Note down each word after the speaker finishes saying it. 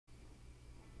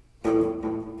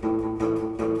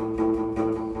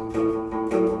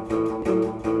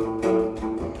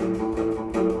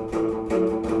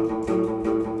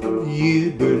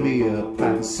You burn me up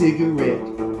like a cigarette.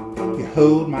 You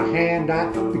hold my hand,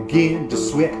 I begin to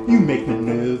sweat. You make me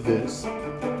nervous.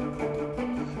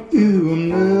 Ooh, I'm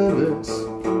nervous.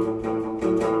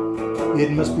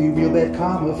 It must be real bad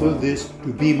karma for this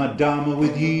to be my dharma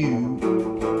with you.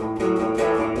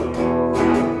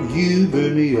 You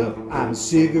burn me up, I'm a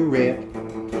cigarette.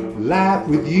 Life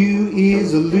with you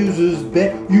is a loser's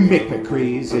bet. You make me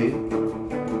crazy.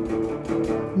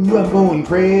 Ooh, I'm going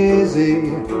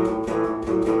crazy.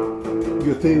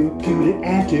 Your therapeutic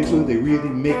antics, well, they really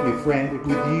make me frantic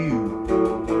with you.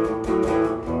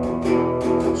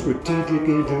 Strategic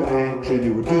interaction,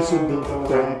 irreducible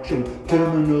fraction,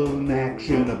 terminal in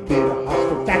action, a bit of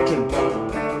hostile faction.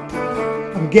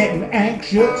 I'm getting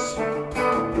anxious,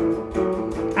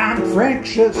 I'm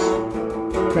fractious.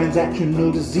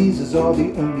 Transactional diseases are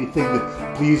the only thing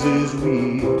that pleases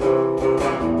me.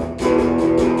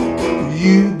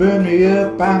 You burn me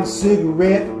up, I'm a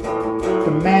cigarette,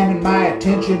 demanding my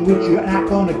attention, which you're not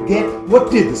gonna get. What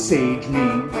did the sage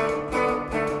mean?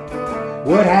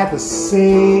 What had the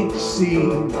sage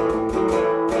seen?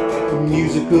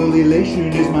 Musical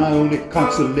elation is my only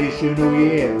consolation, oh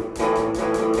yeah.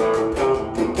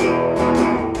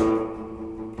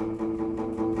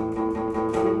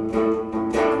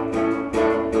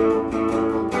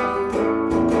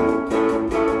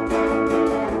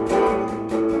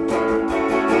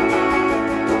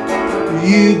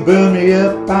 You burn me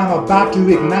up, I'm about to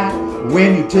ignite.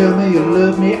 When you tell me you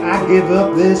love me, I give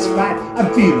up this fight.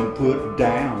 I'm feeling put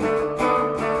down,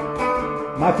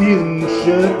 my feelings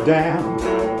shut down.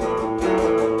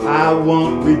 I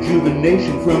want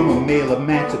rejuvenation from a male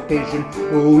emancipation,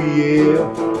 oh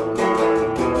yeah.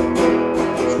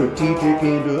 Strategic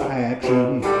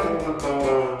interaction,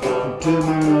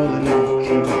 terminal in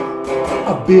action,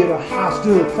 a bit of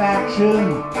hostile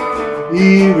faction,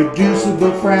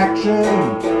 irreducible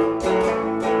fraction.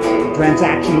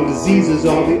 Transactional diseases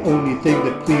are the only thing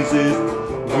that pleases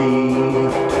me.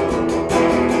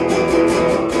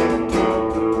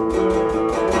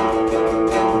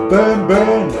 Burn,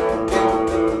 burn,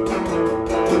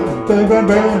 burn, burn,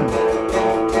 burn,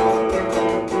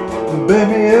 burn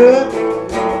me up.